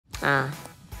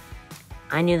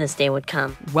I knew this day would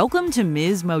come. Welcome to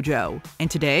MsMojo, and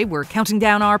today we're counting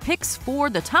down our picks for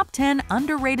the top 10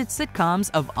 underrated sitcoms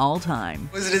of all time.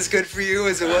 Was it as good for you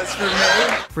as it was for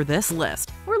me? For this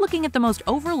list, we're looking at the most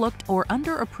overlooked or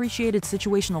underappreciated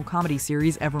situational comedy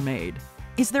series ever made.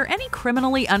 Is there any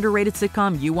criminally underrated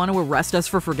sitcom you want to arrest us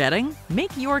for forgetting?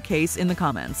 Make your case in the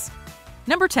comments.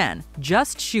 Number 10,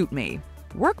 Just Shoot Me.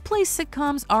 Workplace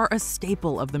sitcoms are a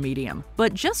staple of the medium,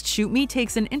 but Just Shoot Me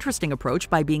takes an interesting approach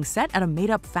by being set at a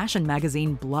made-up fashion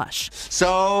magazine, Blush.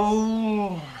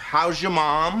 So, how's your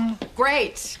mom?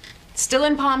 Great. Still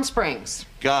in Palm Springs.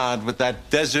 God, with that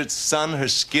desert sun, her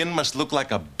skin must look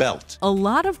like a belt. A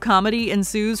lot of comedy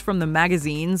ensues from the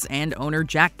magazine's and owner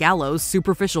Jack Gallo's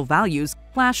superficial values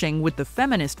clashing with the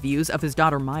feminist views of his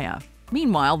daughter Maya.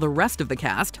 Meanwhile, the rest of the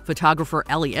cast, photographer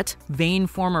Elliot, vain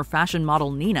former fashion model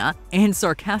Nina, and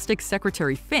sarcastic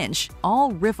secretary Finch,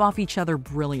 all riff off each other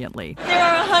brilliantly. There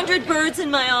are 100 birds in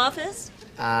my office.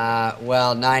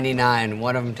 Well, 99.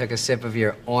 One of them took a sip of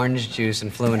your orange juice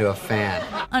and flew into a fan.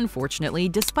 Unfortunately,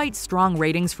 despite strong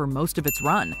ratings for most of its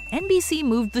run, NBC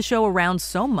moved the show around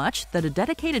so much that a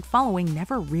dedicated following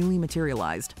never really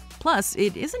materialized. Plus,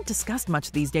 it isn't discussed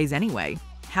much these days anyway.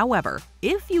 However,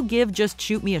 if you give Just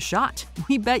Shoot Me a shot,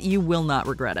 we bet you will not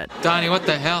regret it. Donnie, what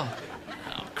the hell?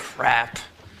 Oh, crap.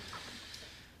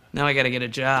 Now I gotta get a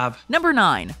job. Number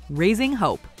 9, Raising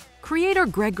Hope. Creator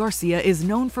Greg Garcia is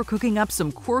known for cooking up some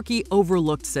quirky,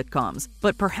 overlooked sitcoms,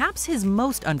 but perhaps his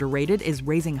most underrated is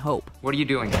Raising Hope. What are you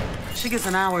doing? She gets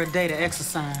an hour a day to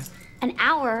exercise. An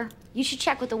hour? You should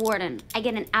check with the warden. I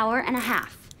get an hour and a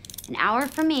half. An hour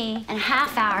for me, and a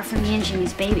half hour for me and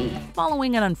Jimmy's baby.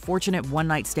 Following an unfortunate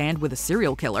one-night stand with a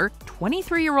serial killer,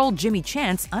 23-year-old Jimmy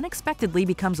Chance unexpectedly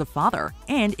becomes a father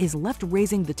and is left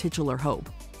raising the titular Hope.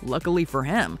 Luckily for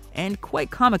him, and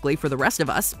quite comically for the rest of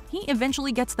us, he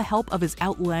eventually gets the help of his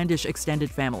outlandish extended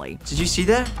family. Did you see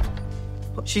that?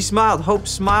 She smiled. Hope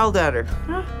smiled at her.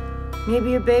 Huh?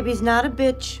 Maybe your baby's not a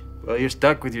bitch. Well, you're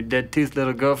stuck with your dead-toothed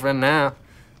little girlfriend now.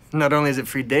 Not only is it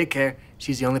free daycare,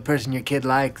 she's the only person your kid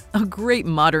likes. A great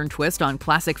modern twist on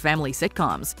classic family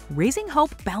sitcoms, Raising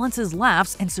Hope balances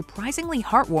laughs and surprisingly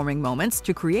heartwarming moments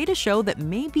to create a show that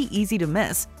may be easy to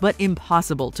miss, but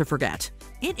impossible to forget.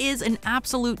 It is an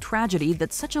absolute tragedy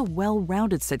that such a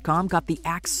well-rounded sitcom got the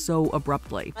axe so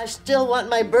abruptly. I still want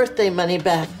my birthday money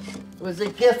back. It was a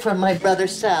gift from my brother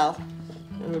Sal.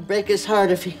 It would break his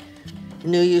heart if he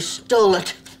knew you stole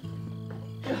it.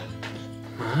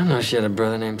 I don't know she had a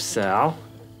brother named Sal.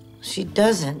 She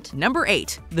doesn't. Number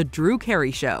 8, The Drew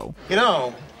Carey Show. You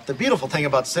know, the beautiful thing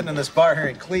about sitting in this bar here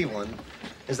in Cleveland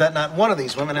is that not one of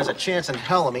these women has a chance in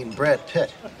hell of meeting Brad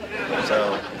Pitt.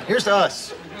 So, here's to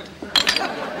us.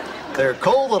 Their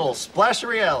cold little splash of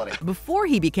reality. Before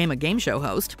he became a game show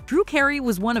host, Drew Carey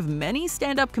was one of many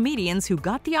stand-up comedians who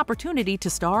got the opportunity to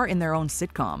star in their own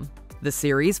sitcom. The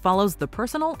series follows the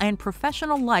personal and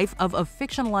professional life of a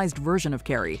fictionalized version of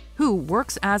Carey, who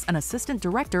works as an assistant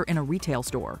director in a retail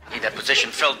store. Need that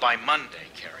position filled by Monday,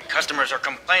 Carey. Customers are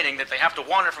complaining that they have to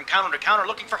wander from counter to counter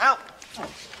looking for help.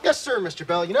 Yes, sir, Mr.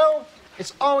 Bell. You know,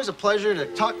 it's always a pleasure to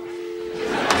talk.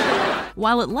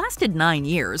 While it lasted 9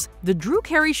 years, The Drew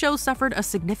Carey Show suffered a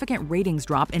significant ratings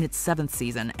drop in its 7th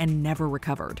season and never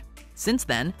recovered. Since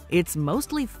then, it's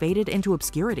mostly faded into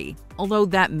obscurity, although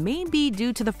that may be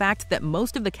due to the fact that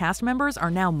most of the cast members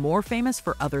are now more famous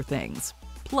for other things.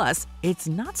 Plus, it's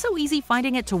not so easy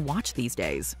finding it to watch these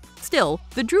days. Still,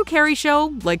 The Drew Carey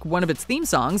Show, like one of its theme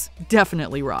songs,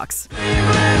 definitely rocks.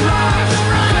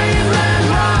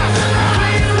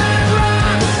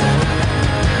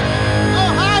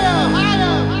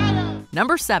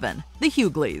 Number 7, The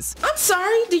Hughleys. I'm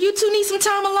sorry, do you two need some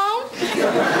time alone?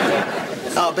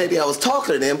 Oh, baby, I was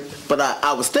talking to them, but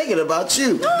I was thinking about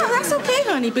you. No, that's okay,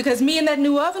 honey, because me and that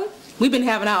new oven, we've been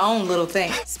having our own little thing.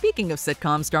 Speaking of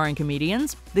sitcoms starring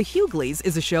comedians, The Hughleys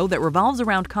is a show that revolves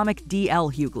around comic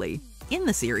D.L. Hughley. In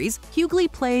the series,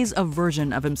 Hughley plays a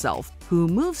version of himself who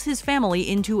moves his family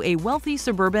into a wealthy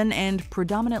suburban and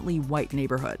predominantly white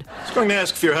neighborhood. I was going to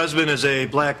ask if your husband is a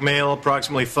black male,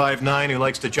 approximately 5'9", who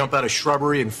likes to jump out of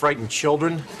shrubbery and frighten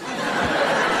children.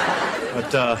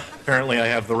 But apparently I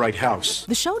have the right house.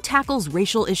 The show tackles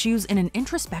racial issues in an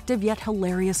introspective yet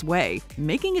hilarious way,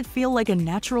 making it feel like a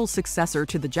natural successor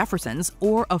to The Jeffersons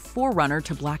or a forerunner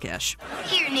to Blackish.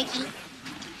 Here, Nikki.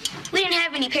 We didn't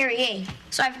have any Perrier,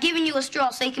 so I've given you a straw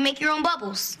so you can make your own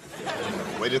bubbles.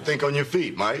 Way to think on your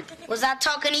feet, Mike. Was I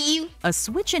talking to you? A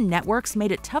switch in networks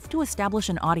made it tough to establish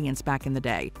an audience back in the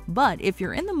day. But if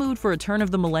you're in the mood for a turn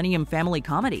of the millennium family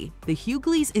comedy, The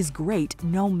Hughleys is great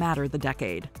no matter the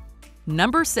decade.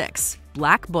 Number 6,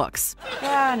 Black Books.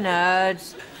 Ah, no,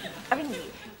 I mean,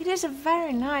 you is a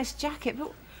very nice jacket,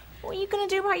 but what are you going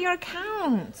to do about your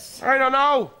accounts? I don't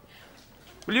know.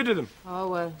 Will you do them? Oh,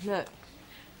 well, look.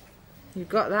 You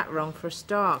got that wrong for a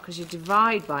start, because you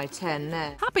divide by 10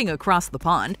 there. Hopping across the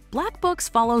pond, Black Books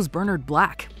follows Bernard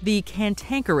Black, the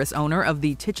cantankerous owner of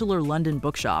the titular London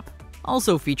bookshop.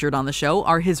 Also featured on the show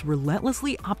are his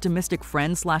relentlessly optimistic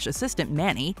friend/assistant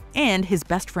Manny and his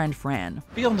best friend Fran.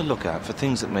 Be on the lookout for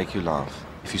things that make you laugh.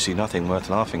 If you see nothing worth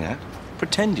laughing at,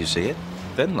 pretend you see it,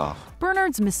 then laugh.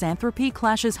 Bernard's misanthropy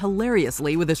clashes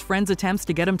hilariously with his friend's attempts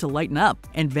to get him to lighten up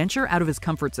and venture out of his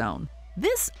comfort zone.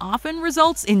 This often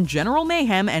results in general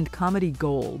mayhem and comedy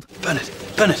gold. Bernard,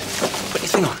 put your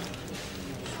thing on.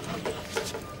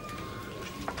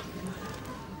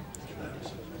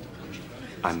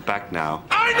 I'm back now.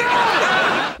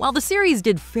 While the series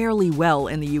did fairly well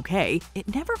in the UK,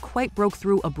 it never quite broke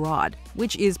through abroad,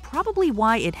 which is probably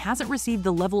why it hasn't received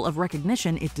the level of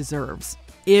recognition it deserves.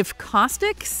 If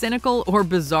caustic, cynical, or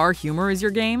bizarre humor is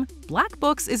your game, Black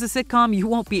Books is a sitcom you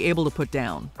won't be able to put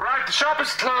down. Right, the shop is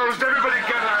closed. Everybody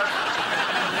get out.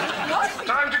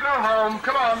 Time to go home.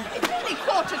 Come on. It's only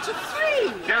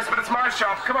 2:45. Yes, but it's my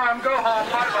shop. Come on, go home.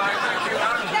 Bye-bye. Thank you.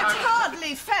 That's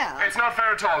hardly fair. It's not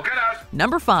fair at all. Get out.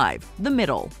 Number 5. The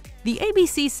Middle. The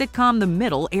ABC sitcom The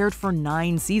Middle aired for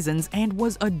 9 seasons and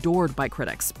was adored by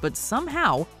critics, but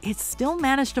somehow it still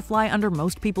managed to fly under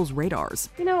most people's radars.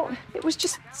 You know, it was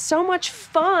just so much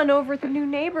fun over at the new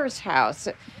neighbor's house.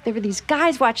 There were these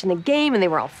guys watching the game, and they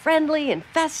were all friendly and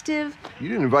festive. You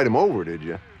didn't invite him over, did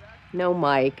you? No,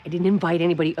 Mike, I didn't invite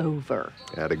anybody over.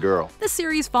 Had a girl. The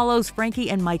series follows Frankie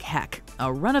and Mike Heck,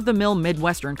 a run-of-the-mill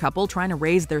Midwestern couple trying to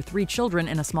raise their 3 children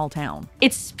in a small town.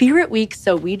 It's Spirit Week,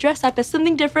 so we dress up as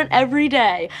something different every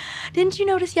day. Didn't you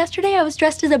notice yesterday I was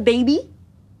dressed as a baby?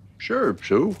 Sure,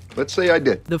 Sue. Let's say I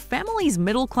did. The family's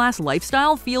middle-class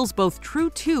lifestyle feels both true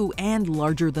to and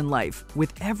larger than life,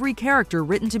 with every character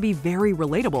written to be very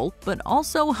relatable, but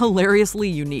also hilariously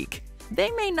unique. They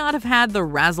may not have had the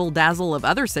razzle-dazzle of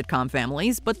other sitcom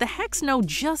families, but the Hecks know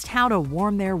just how to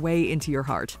warm their way into your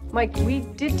heart. Mike, we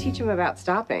did teach them about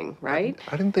stopping, right?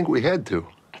 I didn't think we had to.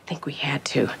 I think we had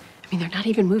to. I mean, they're not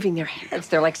even moving their heads.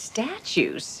 They're like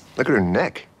statues. Look at her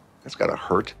neck. That's gotta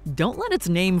hurt. Don't let its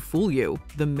name fool you.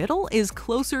 The Middle is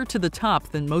closer to the top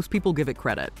than most people give it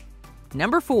credit.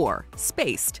 Number 4.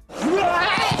 Spaced.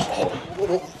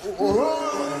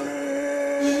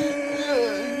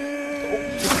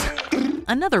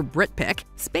 Another Brit pick,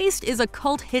 Spaced is a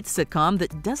cult hit sitcom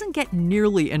that doesn't get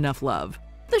nearly enough love.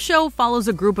 The show follows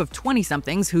a group of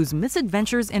 20-somethings whose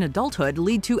misadventures in adulthood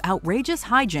lead to outrageous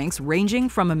hijinks ranging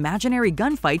from imaginary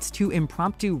gunfights to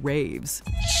impromptu raves.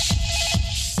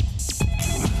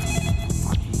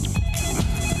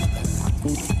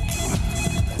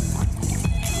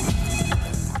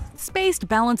 Spaced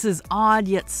balances odd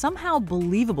yet somehow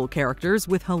believable characters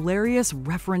with hilarious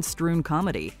reference-strewn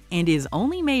comedy, and is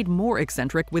only made more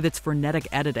eccentric with its frenetic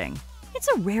editing. It's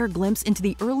a rare glimpse into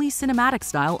the early cinematic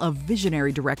style of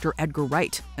visionary director Edgar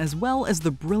Wright, as well as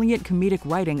the brilliant comedic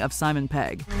writing of Simon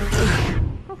Pegg.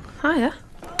 Hiya.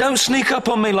 Don't sneak up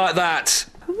on me like that!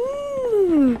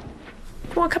 Want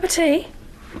a cup of tea?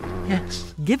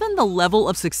 Yes. Given the level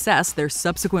of success their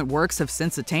subsequent works have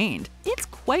since attained, it's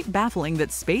quite baffling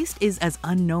that Spaced is as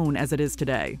unknown as it is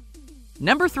today.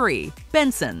 Number 3.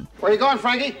 Benson. Where are you going,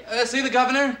 Frankie? See the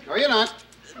governor? No, you're not.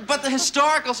 But the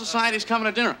Historical Society's coming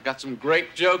to dinner. Got some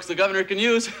great jokes the governor can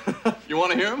use. You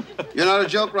want to hear them? You're not a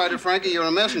joke writer, Frankie. You're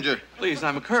a messenger. Please,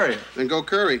 I'm a courier. Then go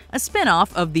curry. A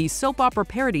spin-off of the soap opera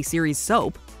parody series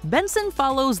Soap, Benson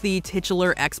follows the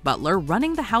titular ex-butler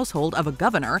running the household of a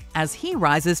governor as he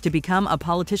rises to become a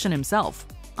politician himself.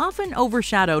 Often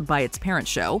overshadowed by its parent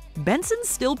show, Benson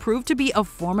still proved to be a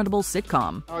formidable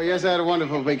sitcom. Oh, yes, I had a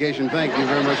wonderful vacation. Thank you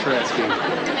very much for asking.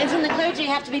 Benson, the clergy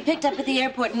have to be picked up at the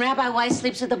airport, and Rabbi Weiss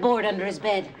sleeps with the board under his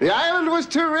bed. The island was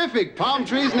terrific. Palm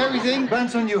trees and everything.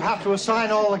 Benson, you have to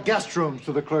assign all the guest rooms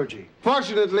to the clergy.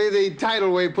 Fortunately, the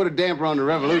tidal wave put a damper on the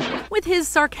revolution. With his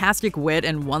sarcastic wit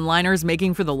and one-liners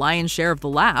making for the lion's share of the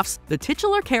laughs, the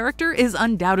titular character is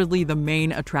undoubtedly the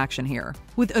main attraction here,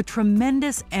 with a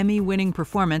tremendous Emmy-winning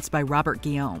performance by Robert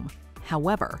Guillaume.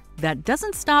 However, that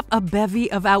doesn't stop a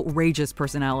bevy of outrageous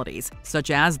personalities,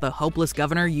 such as the hopeless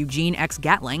governor Eugene X.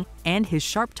 Gatling and his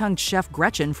sharp-tongued chef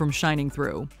Gretchen from Shining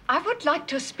Through. I would like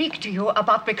to speak to you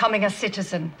about becoming a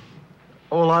citizen.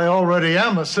 Well, I already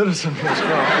am a citizen, Miss Crowe.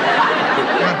 You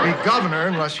can't be governor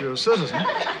unless you're a citizen.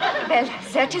 Well,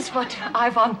 that is what I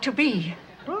want to be.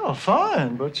 Well,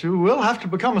 fine, but you will have to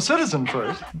become a citizen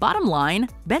first. Bottom line,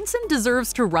 Benson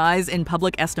deserves to rise in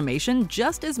public estimation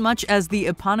just as much as the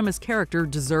eponymous character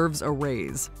deserves a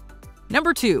raise.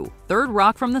 Number 2, Third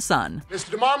Rock from the Sun.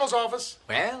 Mr. DeMarmo's office.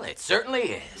 Well, it certainly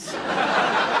is.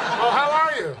 Oh, how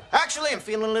are you? Actually, I'm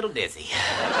feeling a little dizzy.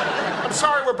 I'm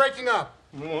sorry, we're breaking up.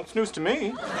 Well, it's news to me.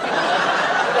 You'll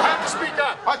have to speak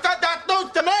up. I thought that's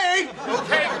news to me!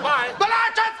 Okay, goodbye. But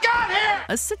I just got here!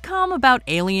 A sitcom about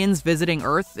aliens visiting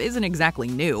Earth isn't exactly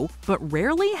new, but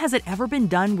rarely has it ever been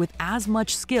done with as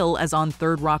much skill as on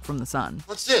Third Rock from the Sun.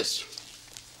 What's this?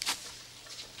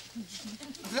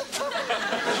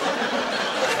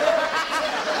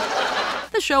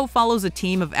 The show follows a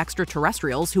team of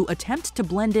extraterrestrials who attempt to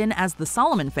blend in as the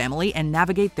Solomon family and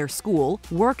navigate their school,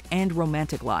 work, and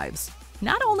romantic lives.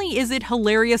 Not only is it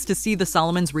hilarious to see the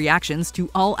Solomons' reactions to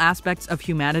all aspects of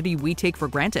humanity we take for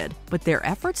granted, but their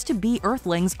efforts to be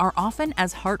Earthlings are often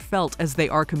as heartfelt as they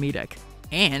are comedic.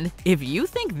 And if you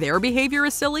think their behavior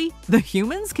is silly, the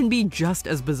humans can be just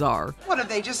as bizarre. What, have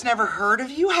they just never heard of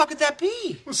you? How could that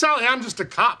be? Well, Sally, I'm just a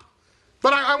cop.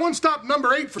 But I once stopped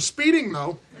number 8 for speeding,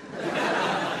 though.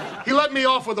 He let me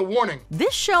off with a warning.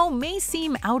 This show may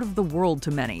seem out of the world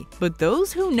to many, but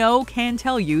those who know can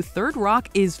tell you Third Rock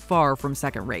is far from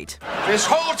second rate. This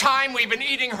whole time we've been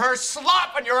eating her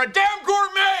slop and you're a damn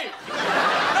gourmet!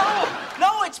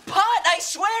 No, it's pot, I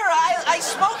swear. I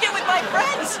smoke it with my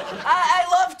friends. I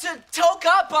love to toke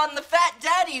up on the fat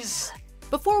daddies.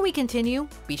 Before we continue,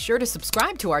 be sure to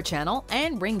subscribe to our channel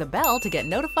and ring the bell to get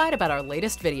notified about our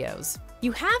latest videos.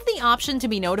 You have the option to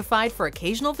be notified for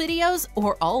occasional videos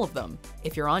or all of them.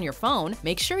 If you're on your phone,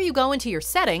 make sure you go into your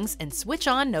settings and switch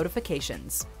on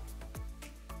notifications.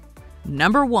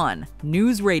 Number 1,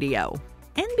 News Radio.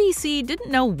 NBC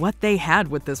didn't know what they had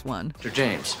with this one. Mr.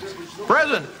 James.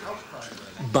 Present.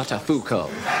 Buttafuoco.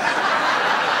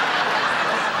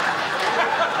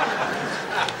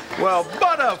 Well,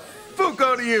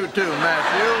 Buttafuoco to you too,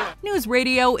 Matthew. News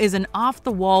Radio is an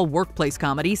off-the-wall workplace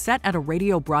comedy set at a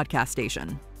radio broadcast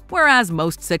station. Whereas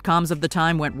most sitcoms of the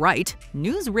time went right,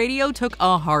 News Radio took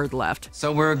a hard left.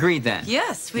 So we're agreed then?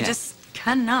 Yes, we just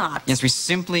cannot. Yes, we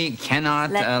simply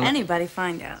cannot let anybody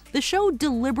find out. The show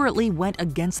deliberately went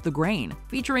against the grain,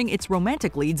 featuring its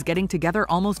romantic leads getting together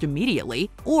almost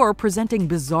immediately, or presenting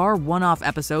bizarre one-off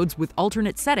episodes with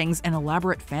alternate settings and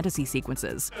elaborate fantasy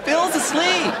sequences. Bill's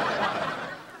asleep.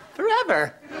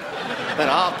 Forever. But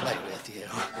I'll play with you.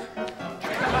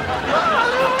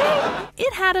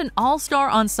 It had an all-star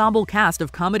ensemble cast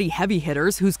of comedy heavy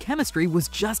hitters whose chemistry was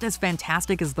just as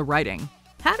fantastic as the writing.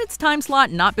 Had its time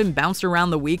slot not been bounced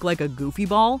around the week like a goofy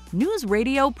ball, News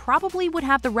Radio probably would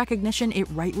have the recognition it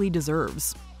rightly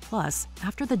deserves. Plus,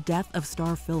 after the death of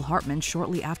star Phil Hartman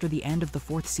shortly after the end of the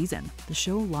 4th season, the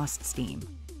show lost steam.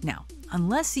 Now,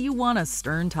 unless you want a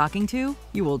stern talking to,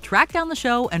 you will track down the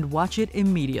show and watch it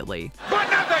immediately. But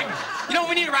nothing! You know what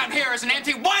we need around here is an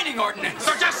anti-whining ordinance.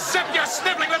 So just zip your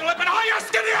sniveling little lip and haul your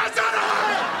skinny ass out of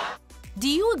here! Do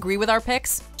you agree with our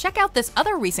picks? Check out this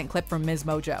other recent clip from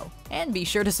MsMojo. And be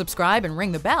sure to subscribe and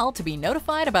ring the bell to be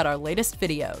notified about our latest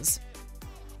videos.